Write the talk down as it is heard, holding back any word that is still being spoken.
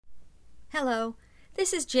Hello,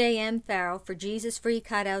 this is J.M. Farrell for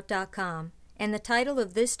JesusFreakHideout.com, and the title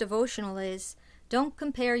of this devotional is, Don't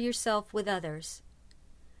Compare Yourself with Others.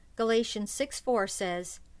 Galatians 6:4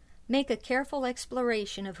 says, Make a careful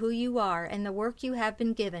exploration of who you are and the work you have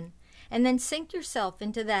been given, and then sink yourself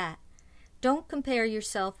into that. Don't compare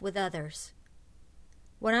yourself with others.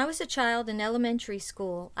 When I was a child in elementary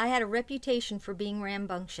school, I had a reputation for being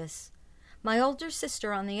rambunctious. My older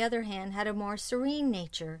sister, on the other hand, had a more serene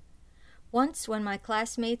nature. Once, when my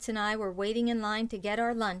classmates and I were waiting in line to get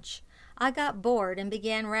our lunch, I got bored and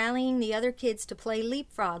began rallying the other kids to play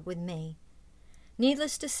leapfrog with me.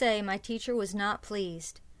 Needless to say, my teacher was not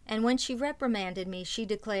pleased, and when she reprimanded me, she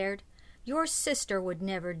declared, "Your sister would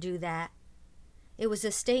never do that." It was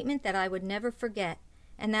a statement that I would never forget,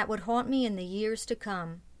 and that would haunt me in the years to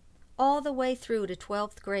come. All the way through to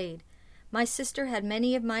 12th grade, my sister had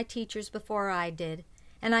many of my teachers before I did,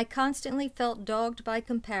 and I constantly felt dogged by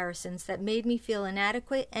comparisons that made me feel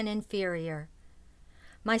inadequate and inferior.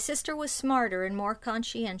 My sister was smarter and more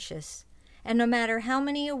conscientious, and no matter how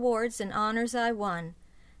many awards and honors I won,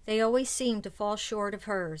 they always seemed to fall short of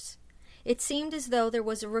hers. It seemed as though there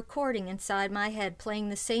was a recording inside my head playing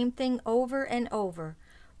the same thing over and over.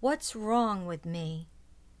 What's wrong with me?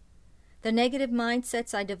 The negative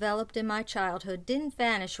mindsets I developed in my childhood didn't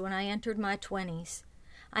vanish when I entered my 20s.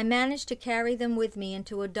 I managed to carry them with me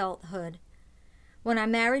into adulthood. When I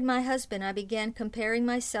married my husband, I began comparing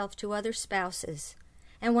myself to other spouses.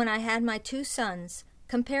 And when I had my 2 sons,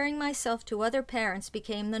 comparing myself to other parents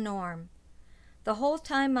became the norm. The whole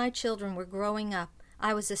time my children were growing up,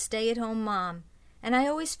 I was a stay-at-home mom, and I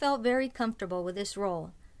always felt very comfortable with this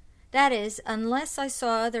role. That is, unless I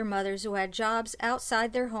saw other mothers who had jobs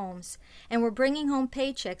outside their homes and were bringing home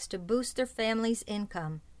paychecks to boost their family's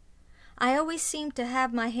income. I always seemed to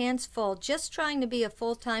have my hands full just trying to be a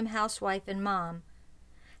full-time housewife and mom.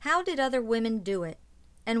 How did other women do it?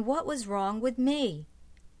 And what was wrong with me?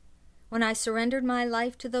 When I surrendered my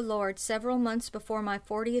life to the Lord several months before my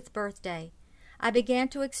 40th birthday, I began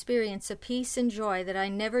to experience a peace and joy that I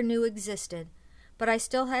never knew existed, but I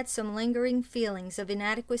still had some lingering feelings of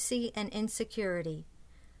inadequacy and insecurity.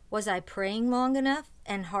 Was I praying long enough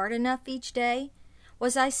and hard enough each day?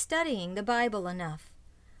 Was I studying the Bible enough?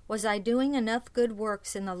 Was I doing enough good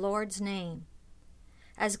works in the Lord's name?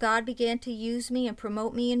 As God began to use me and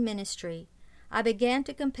promote me in ministry, I began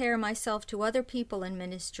to compare myself to other people in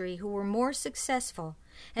ministry who were more successful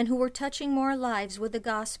and who were touching more lives with the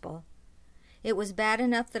gospel. It was bad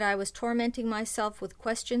enough that I was tormenting myself with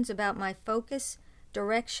questions about my focus,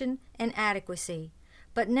 direction, and adequacy,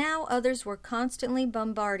 but now others were constantly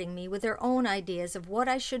bombarding me with their own ideas of what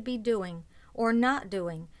I should be doing or not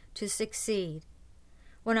doing to succeed.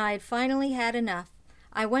 When I had finally had enough,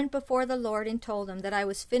 I went before the Lord and told Him that I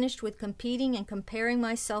was finished with competing and comparing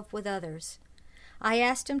myself with others. I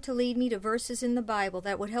asked Him to lead me to verses in the Bible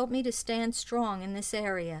that would help me to stand strong in this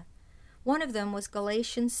area. One of them was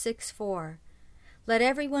Galatians 6:4. Let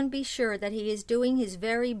everyone be sure that he is doing his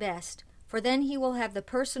very best, for then he will have the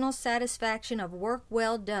personal satisfaction of work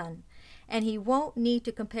well done, and he won't need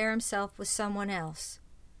to compare himself with someone else.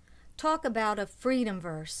 Talk about a freedom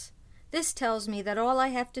verse. This tells me that all I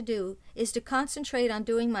have to do is to concentrate on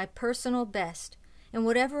doing my personal best in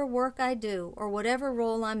whatever work I do or whatever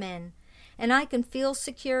role I'm in, and I can feel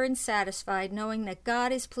secure and satisfied knowing that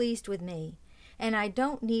God is pleased with me, and I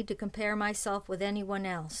don't need to compare myself with anyone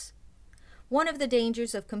else. One of the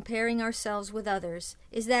dangers of comparing ourselves with others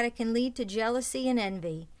is that it can lead to jealousy and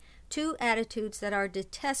envy, 2 attitudes that are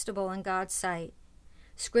detestable in God's sight.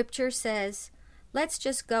 Scripture says, let's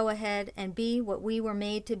just go ahead and be what we were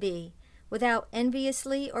made to be, without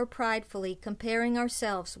enviously or pridefully comparing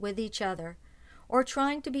ourselves with each other, or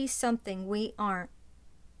trying to be something we aren't.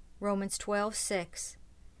 Romans 12:6.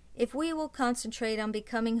 If we will concentrate on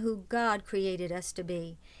becoming who God created us to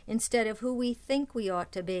be, instead of who we think we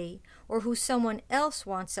ought to be, or who someone else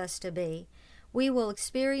wants us to be, we will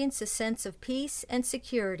experience a sense of peace and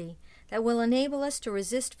security that will enable us to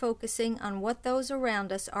resist focusing on what those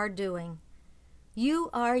around us are doing. You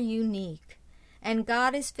are unique, and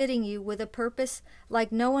God is fitting you with a purpose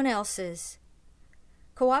like no one else's.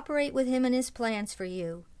 Cooperate with Him in His plans for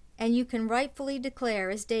you, and you can rightfully declare,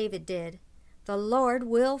 as David did, the Lord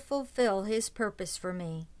will fulfill His purpose for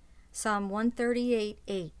me. Psalm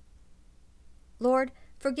 138:8. Lord,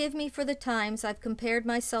 forgive me for the times I've compared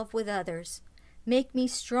myself with others. Make me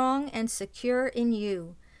strong and secure in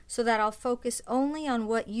You, so that I'll focus only on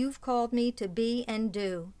what You've called me to be and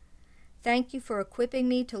do. Thank You for equipping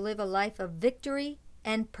me to live a life of victory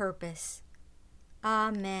and purpose.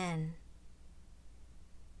 Amen.